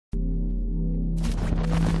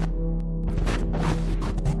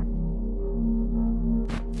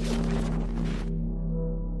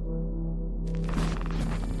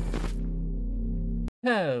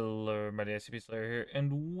Hello, everybody, SCP Slayer here,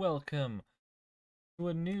 and welcome to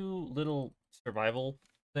a new little survival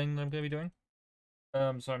thing that I'm going to be doing.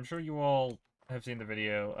 So I'm sure you all have seen the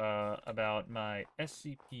video, about my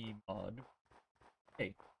SCP mod,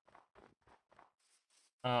 hey,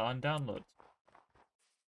 on downloads.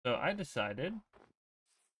 So I decided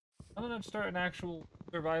I'm going to start an actual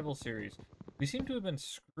survival series. We seem to have been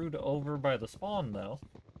screwed over by the spawn, though,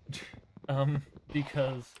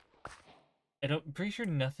 because I'm pretty sure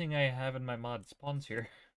nothing I have in my mod spawns here.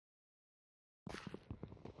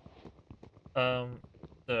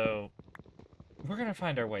 So we're gonna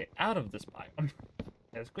find our way out of this biome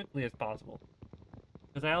as quickly as possible.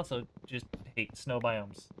 Because I also just hate snow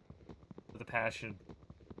biomes with a passion.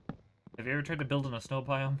 Have you ever tried to build in a snow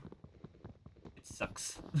biome? It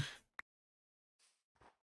sucks.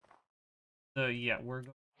 So yeah, we're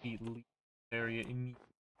going to be leaving the area immediately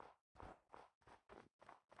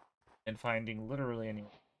and finding literally anyone.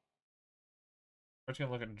 I'm just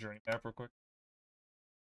gonna look at a journey map real quick.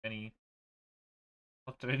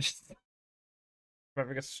 What did I just? I'm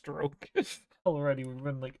having a stroke already. We've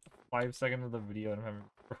been like 5 seconds of the video and I'm having a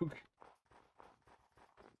stroke.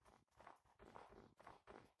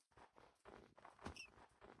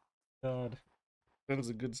 God, that was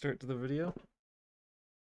a good start to the video.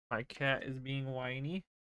 My cat is being whiny.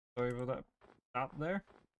 Sorry about that. Stop there.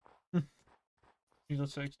 He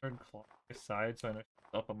just like started clawing my side, so I know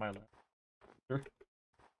she's up on my lap.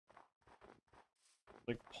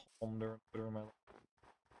 Like palmed her and put her on my lap.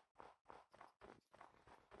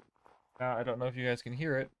 Now I don't know if you guys can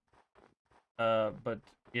hear it, but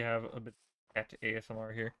we have a bit of cat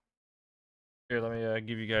ASMR here. Here, let me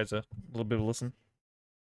give you guys a little bit of a listen.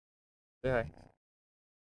 Say hi.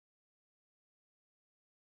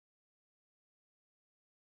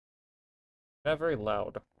 Not very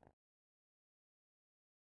loud.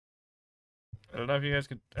 I don't know if you guys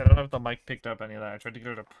could. I don't know if the mic picked up any of that. I tried to get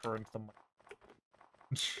her to purr into the mic.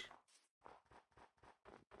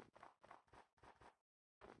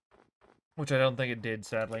 Which I don't think it did,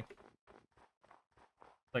 sadly.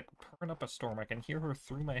 Like, purring up a storm. I can hear her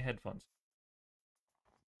through my headphones.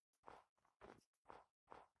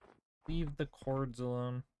 Leave the cords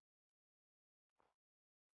alone.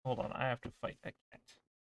 Hold on, I have to fight a cat.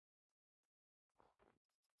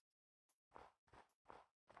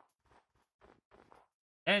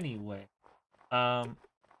 Anyway, where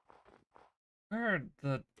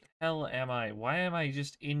the hell am I? Why am I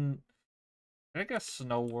just in... Did I get a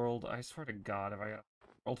snow world? I swear to God, if I got a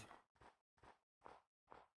world,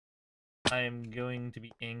 I am going to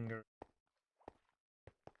be angry.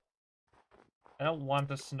 I don't want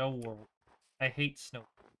the snow world. I hate snow.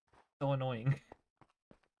 It's so annoying.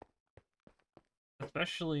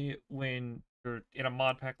 Especially when you're in a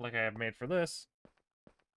mod pack like I have made for this,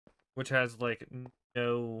 which has, like,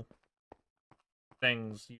 no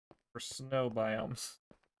things for snow biomes.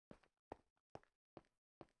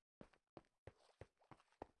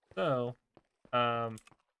 So, I'll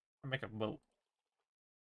make a boat.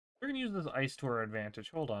 We're gonna use this ice to our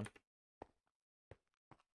advantage. Hold on.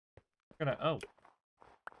 We're gonna, oh.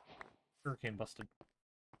 Hurricane busted.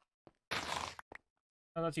 Oh,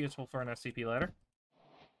 that's useful for an SCP ladder.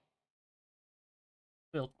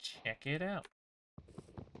 We'll check it out.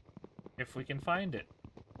 If we can find it.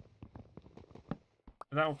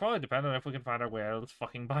 And that will probably depend on if we can find our way out of this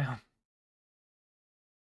fucking biome.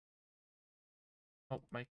 Oh,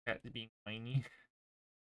 my cat is being whiny.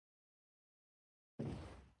 Why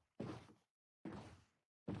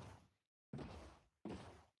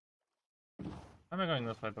am I going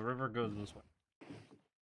this way? The river goes this way.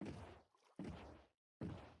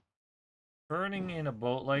 Burning in a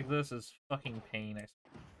boat like this is fucking pain.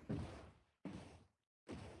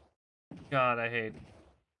 God, I hate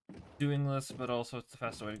doing this, but also it's the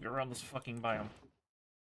fastest way to get around this fucking biome.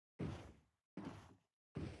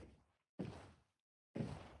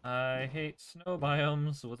 I hate snow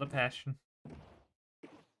biomes with a passion.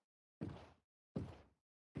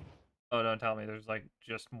 Oh, don't tell me there's, like,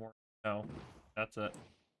 just more snow. That's it.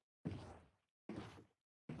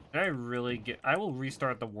 Did I really get... I will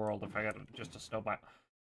restart the world if I got just a snow biome.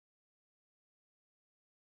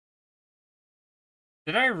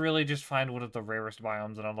 Did I really just find one of the rarest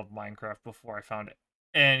biomes in all of Minecraft before I found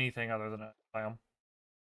anything other than a biome?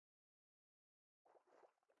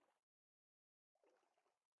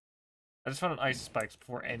 I just found an ice spikes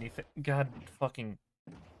before anything. God fucking...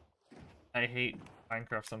 I hate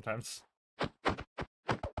Minecraft sometimes.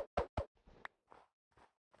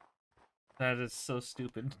 That is so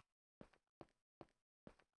stupid.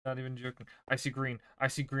 Not even joking. I see green. I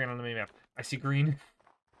see green on the minimap. I see green.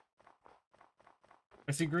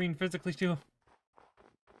 I see green physically too.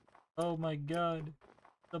 Oh my god.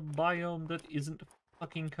 The biome that isn't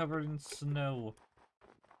fucking covered in snow.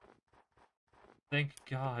 Thank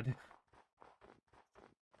God.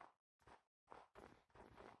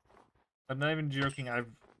 I'm not even joking, I've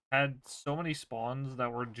had so many spawns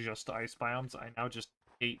that were just ice biomes, I now just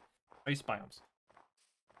hate ice biomes.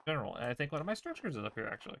 In general, and I think one of my structures is up here,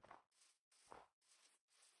 actually.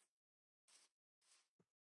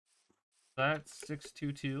 That's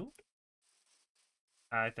 622.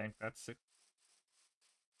 I think that's 6.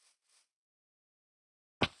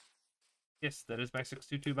 Yes, that is my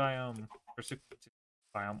 622 biome. Or 622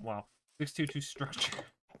 biome, wow. 622 structure.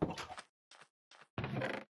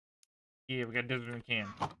 Yeah, we got desert and can.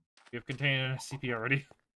 We have contained an SCP already.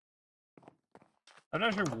 I'm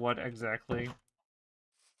not sure what exactly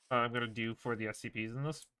I'm gonna do for the SCPs in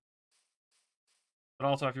this. But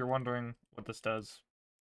also, if you're wondering what this does,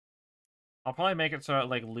 I'll probably make it so it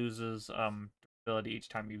like loses ability each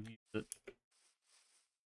time you use it.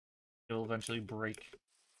 It'll eventually break.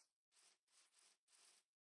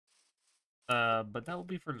 But that will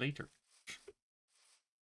be for later.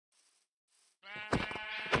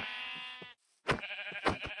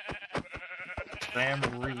 I am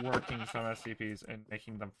reworking some SCPs and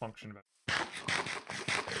making them function better.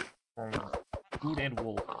 From food and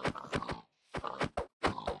wool.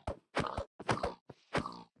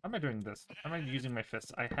 How am I doing this? How am I using my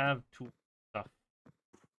fists? I have tool stuff.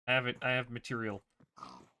 I have it. I have material.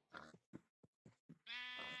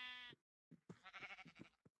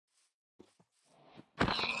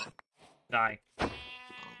 Die.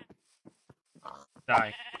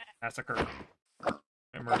 Die. Massacre.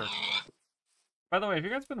 And murder. By the way, if you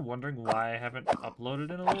guys been wondering why I haven't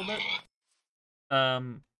uploaded in a little bit,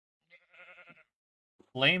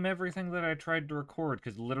 blame everything that I tried to record,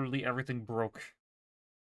 because literally everything broke.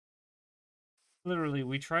 Literally,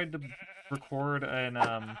 we tried to record an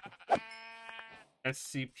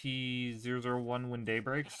SCP-001 When Day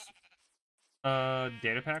Breaks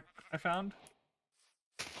data pack I found.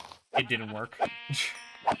 It didn't work.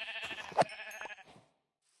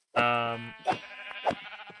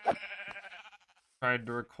 Tried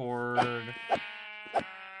to record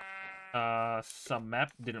some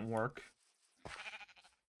map, didn't work.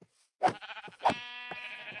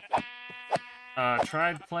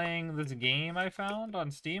 Tried playing this game I found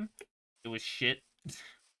on Steam. It was shit.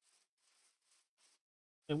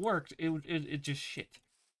 It worked. It just shit.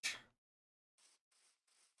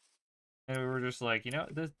 And we were just like, you know,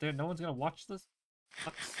 no one's gonna watch this.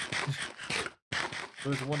 It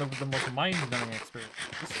was one of the most mind-numbing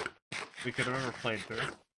experiences we could have ever played through.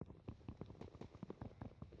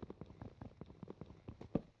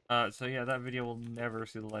 So yeah, that video will never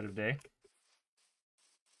see the light of day.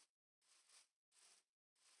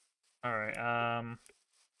 Alright, I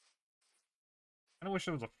kinda wish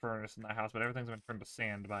there was a furnace in that house, but everything's been turned to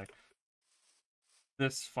sand by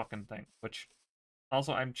this fucking thing, which...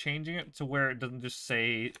 Also, I'm changing it to where it doesn't just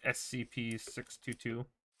say SCP-622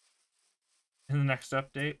 in the next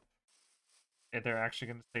update. They're actually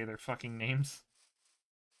going to say their fucking names.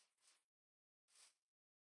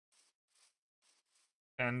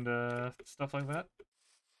 And, stuff like that.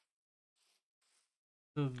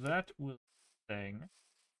 So that was the thing.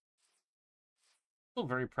 Still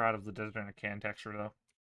very proud of the desert and a can texture, though.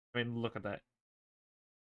 I mean, look at that.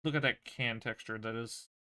 Look at that can texture. That is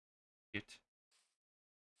it.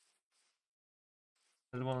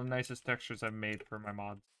 That is one of the nicest textures I've made for my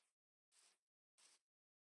mods.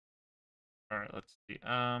 Alright, let's see.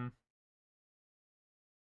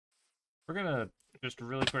 We're gonna just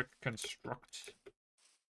really quick construct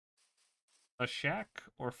a shack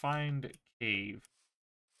or find a cave.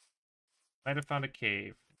 Might have found a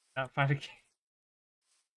cave. Not find a cave.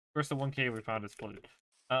 Of course, the one cave we found is flooded.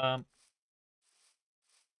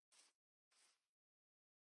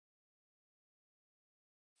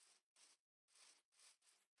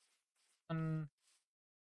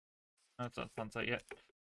 That's not sunset yet.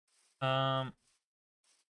 But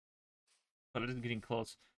it is getting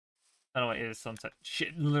close. Oh, it is sunset.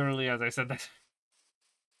 Shit, literally as I said that.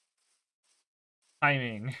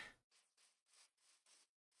 Timing.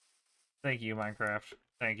 Thank you, Minecraft.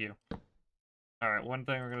 Thank you. Alright, one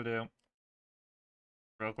thing we're gonna do.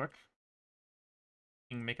 Real quick.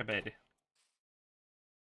 Make a bed.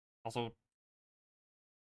 Also,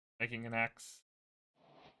 making an axe.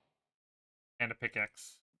 And a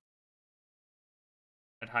pickaxe.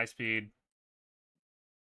 At high speed.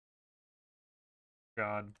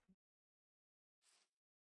 God.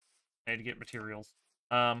 I need to get materials.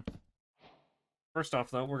 First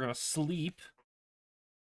off, though, we're gonna sleep.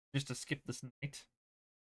 Just to skip this night.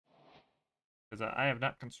 Because I have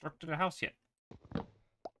not constructed a house yet.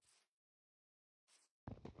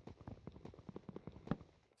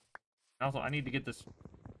 Also, I need to get this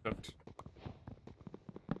cooked.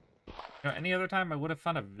 You know, any other time I would have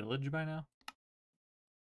found a village by now.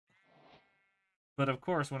 But of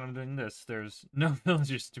course, when I'm doing this, there's no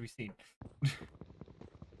villagers to be seen.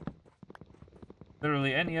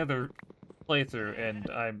 Literally any other playthrough, and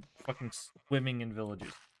I'm fucking swimming in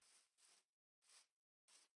villages.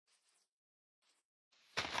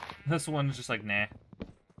 This one's just like, nah.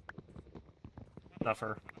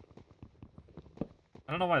 Suffer.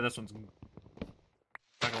 I don't know why this one's...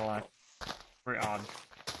 Not gonna lie. Very odd.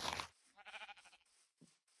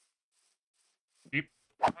 Sheep.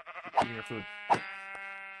 Give me your food.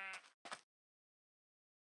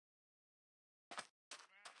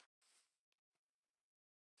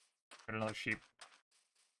 Got another sheep.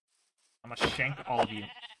 I'm gonna shank all of you.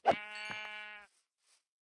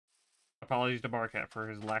 Apologies to Barcat for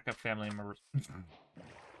his lack of family members.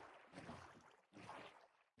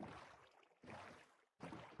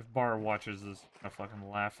 If Bar watches this, I fucking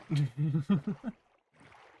laugh.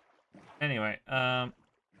 Anyway, over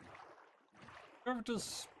to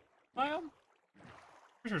this biome?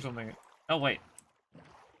 Pretty sure something. Oh wait.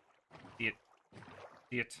 See it.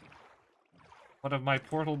 See it. One of my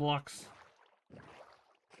portal blocks.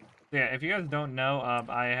 Yeah, if you guys don't know,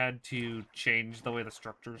 I had to change the way the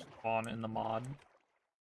structures spawn in the mod.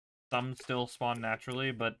 Some still spawn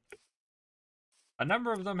naturally, but a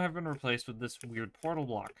number of them have been replaced with this weird portal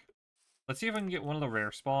block. Let's see if I can get one of the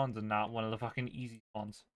rare spawns and not one of the fucking easy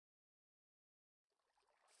spawns.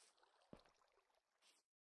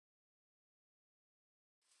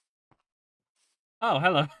 Oh,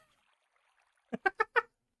 hello.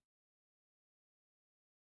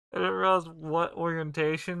 I didn't realize what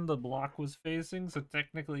orientation the block was facing, so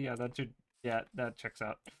technically, yeah, that should... Yeah, that checks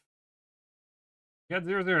out. Yeah,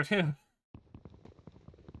 002.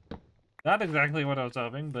 Not exactly what I was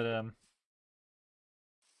hoping, but,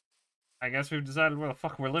 I guess we've decided where the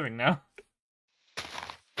fuck we're living now.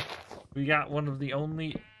 We got one of the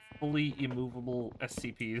only fully immovable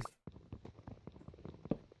SCPs.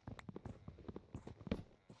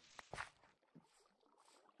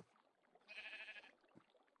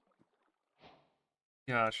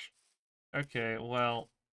 Gosh. Okay, well...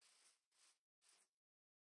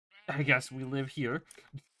 I guess we live here.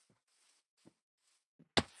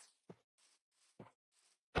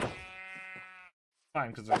 Fine,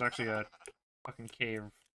 because there's actually a fucking cave.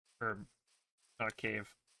 Or, not a cave.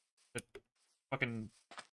 A fucking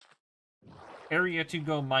area to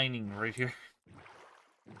go mining right here.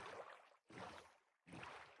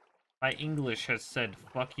 My English has said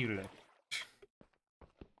fuck you today.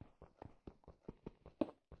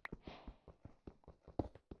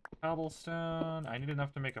 Cobblestone. I need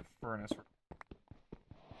enough to make a furnace.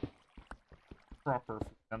 Proper.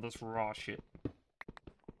 And this raw shit.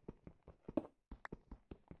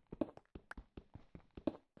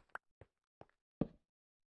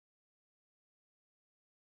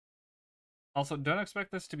 Also, don't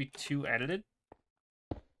expect this to be too edited.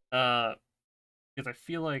 Because I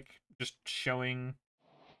feel like just showing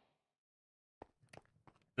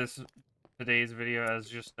today's video as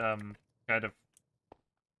just kind of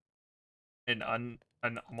an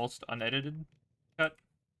almost unedited cut.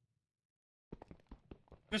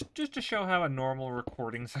 Just to show how a normal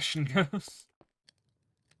recording session goes.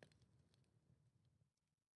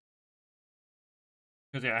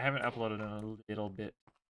 Because yeah, I haven't uploaded in a little bit.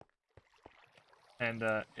 And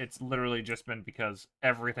it's literally just been because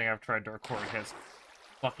everything I've tried to record has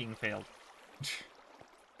fucking failed.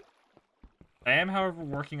 I am, however,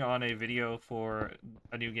 working on a video for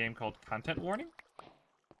a new game called Content Warning.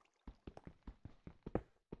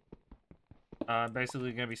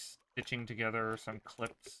 Basically gonna be stitching together some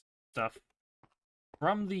clips stuff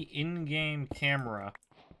from the in-game camera.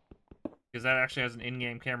 Because that actually has an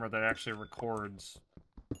in-game camera that actually records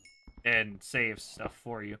and saves stuff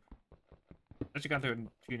for you. Actually gone through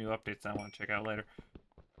a few new updates I want to check out later.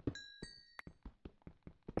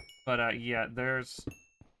 But yeah, there's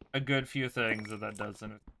a good few things that does,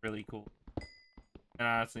 and it's really cool. And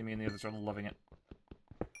honestly, me and the others are loving it.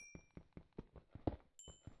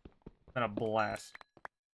 It's been a blast.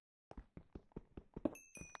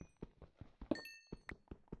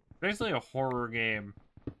 Basically a horror game,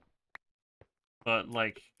 but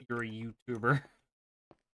like you're a YouTuber.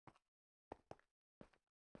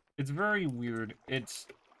 It's very weird. It's...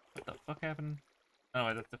 What the fuck happened?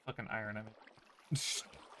 Oh, that's the fucking iron, I mean.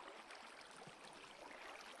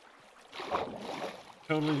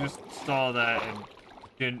 Totally just saw that and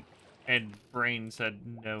didn't... And brain said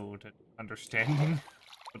no to understanding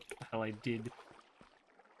what the hell I did.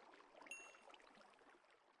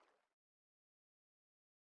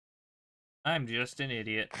 I'm just an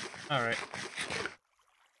idiot. Alright.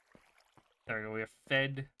 There we go. We have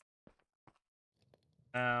fed.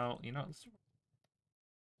 Now, you know,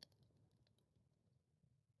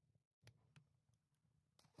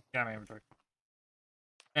 got my inventory.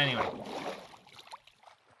 Anyway.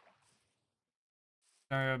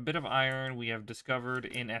 A bit of iron we have discovered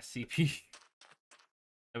in SCP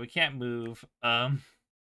that we can't move. I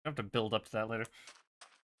have to build up to that later.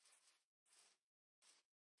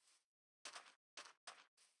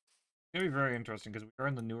 It's gonna be very interesting because we are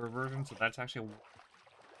in the newer version, so that's actually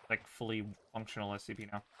like fully functional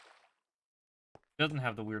SCP now. It doesn't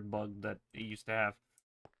have the weird bug that it used to have,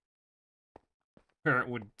 where it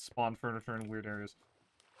would spawn furniture in weird areas.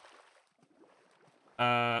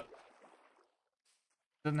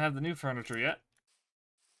 Doesn't have the new furniture yet,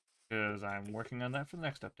 because I'm working on that for the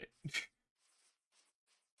next update.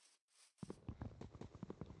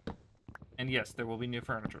 And yes, there will be new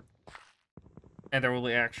furniture. And there will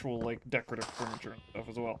be actual, like, decorative furniture and stuff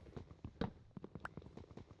as well.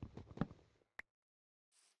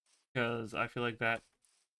 Because I feel like that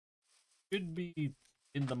should be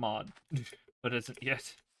in the mod, but isn't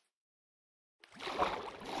yet. I'm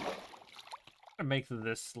gonna make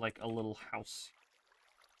this, like, a little house.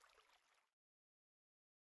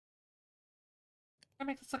 I'm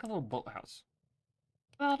gonna make this like a little boathouse.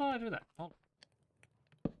 How do I do that? Hold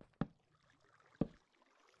on.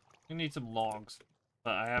 We need some logs.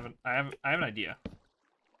 But I have an idea. I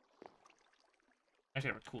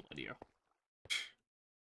actually have a cool idea.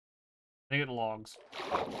 I get logs.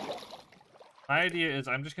 My idea is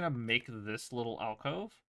I'm just gonna make this little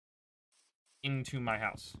alcove into my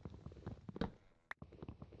house.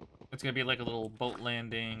 It's gonna be like a little boat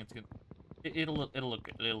landing. It's gonna it'll look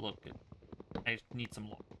good. It'll look good. I just need some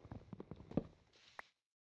logs.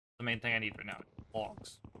 The main thing I need right now,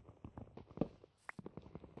 logs.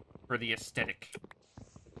 For the aesthetic.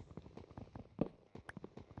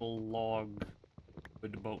 Little log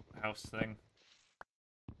wood boat house thing.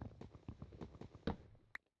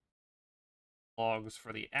 Logs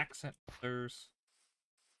for the accent colors.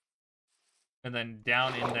 And then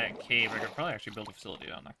down in that cave, I could probably actually build a facility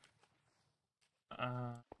down there.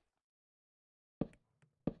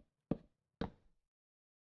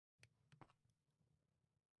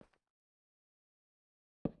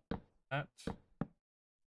 That.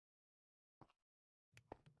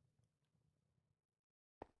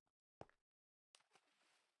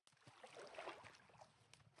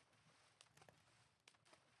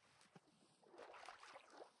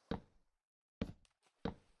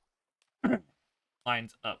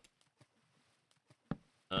 Lines up.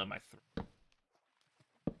 My throat.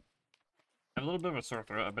 I have a little bit of a sore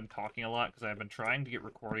throat. I've been talking a lot because I've been trying to get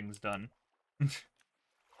recordings done.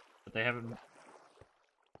 But they haven't...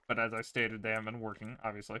 But as I stated, they haven't been working,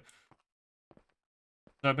 obviously.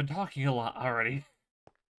 So I've been talking a lot already.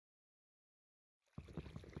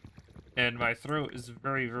 And my throat is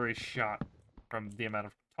very, very shot from the amount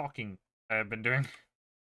of talking I have been doing.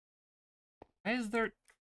 Why is there...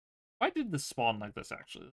 Why did this spawn like this,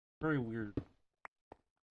 actually? Very weird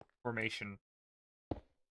formation.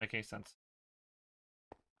 Make any sense.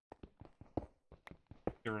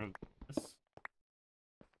 Get rid of this.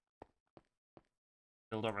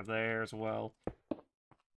 Build over there as well.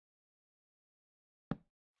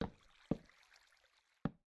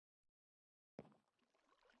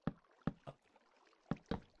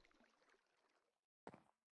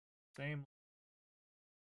 Same.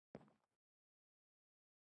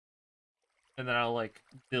 And then I'll, like,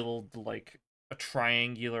 build, like, a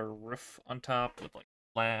triangular roof on top with, like,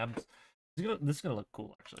 slabs. This is gonna look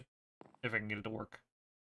cool, actually. If I can get it to work.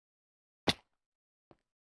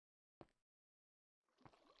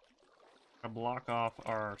 I'll block off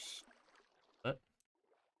our split.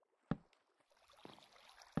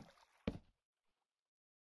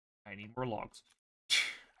 I need more logs.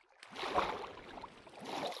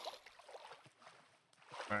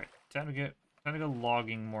 Alright, time to go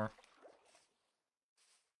logging more.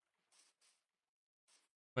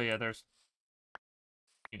 But yeah, there's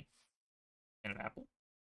and an apple.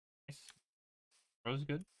 Nice. Rose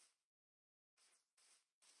good.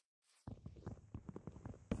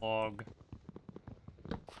 Log.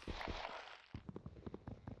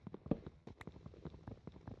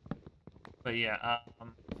 But yeah,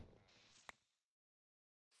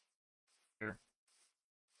 here.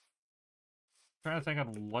 Trying to think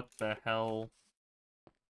on what the hell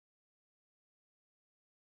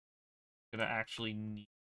gonna actually need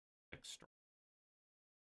extra.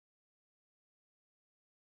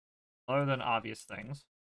 Other than obvious things.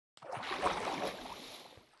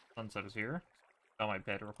 Sunset is here. Got my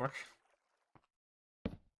bed real quick.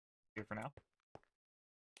 here for now.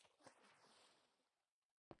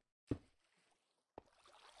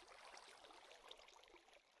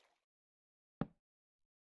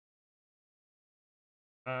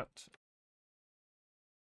 But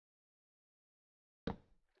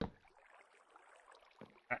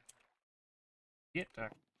it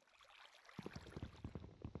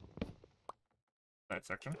that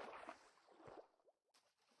section.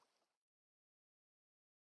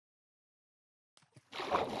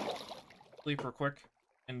 Sleep real quick,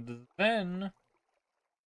 and then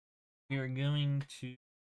we are going to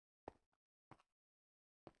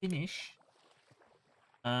finish.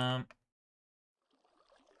 Okay,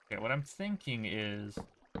 what I'm thinking is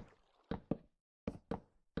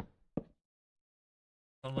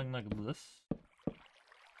something like this.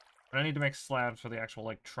 But I need to make slabs for the actual,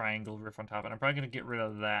 like, triangle roof on top, and I'm probably going to get rid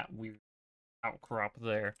of that weird outcrop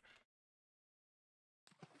there.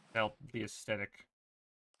 Help the aesthetic.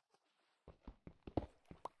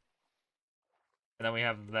 And then we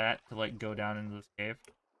have that to, like, go down into this cave.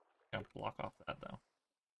 Gonna block off that, though.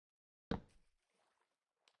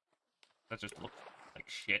 That just looks like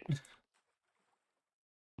shit.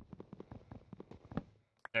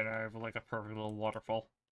 And I have, like, a perfect little waterfall.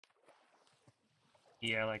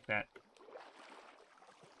 Yeah, like that.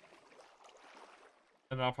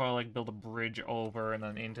 And then I'll probably, like, build a bridge over and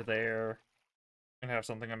then into there. And have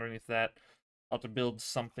something underneath that. I'll have to build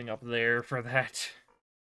something up there for that.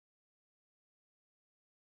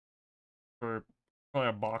 For probably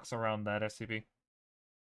a box around that SCP.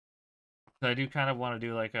 So I do kind of want to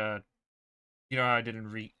do, like, a... You know how I did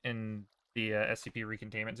in the SCP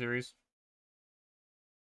Recontainment series?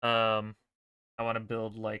 I want to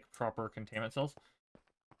build, like, proper containment cells.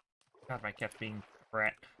 God, my cat's being a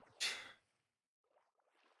rat.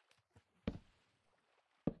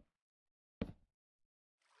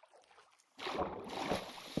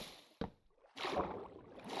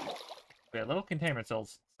 Yeah, little containment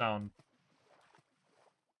cells sound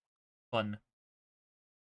fun.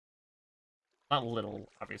 Not little,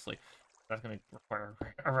 obviously. That's going to require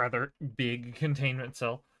a rather big containment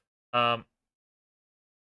cell. But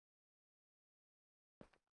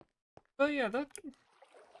yeah, that's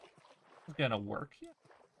gonna work.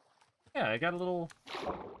 Yeah, I got a little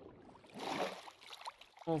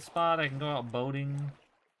spot. I can go out boating.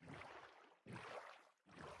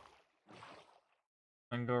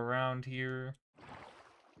 I can go around here.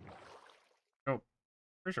 Oh,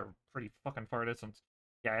 pretty sure pretty fucking far distance.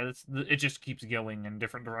 Yeah, it just keeps going in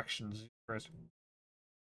different directions.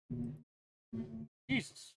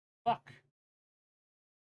 Jesus, fuck.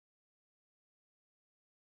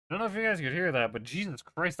 I don't know if you guys could hear that, but Jesus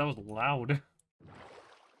Christ, that was loud.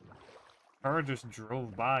 Car just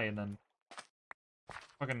drove by and then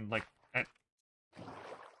fucking, like, at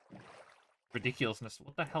ridiculousness.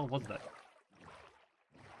 What the hell was that?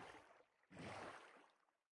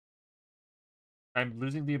 I'm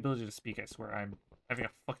losing the ability to speak, I swear. I'm having a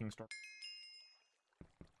fucking stroke.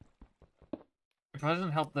 It probably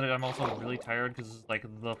doesn't help that I'm also really tired because this is like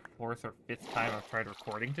the 4th or 5th time I've tried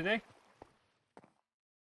recording today.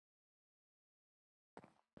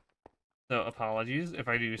 So apologies if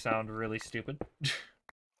I do sound really stupid.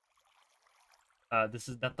 This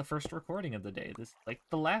is not the first recording of the day. This is like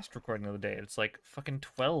the last recording of the day. It's like fucking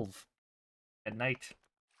 12 at night.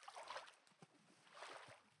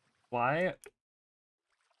 Why?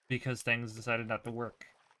 Because things decided not to work.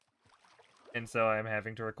 And so I'm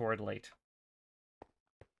having to record late.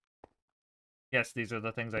 Yes, these are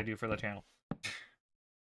the things I do for the channel.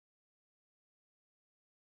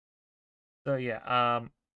 So yeah,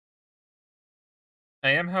 I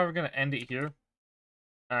am, however, going to end it here.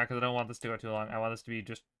 Because I don't want this to go too long. I want this to be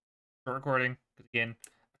just for recording. Because again,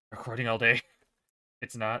 recording all day.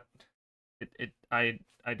 It's not. I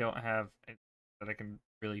don't have that I can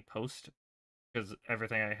really post. Because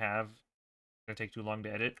everything I have is going to take too long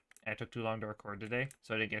to edit. I took too long to record today,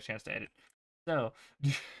 so I didn't get a chance to edit. So,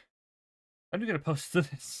 I'm just going to post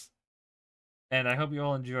this. And I hope you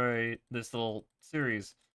all enjoy this little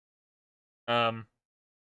series.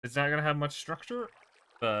 It's not going to have much structure,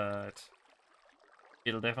 but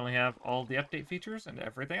it'll definitely have all the update features and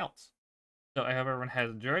everything else. So I hope everyone has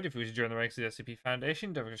enjoyed. If you wish to join the ranks of the SCP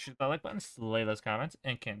Foundation, don't forget to shoot that like button, slay those comments,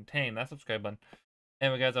 and contain that subscribe button.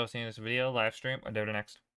 Anyway, guys, I'll see you in this video, live stream, or do it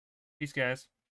next. Peace, guys.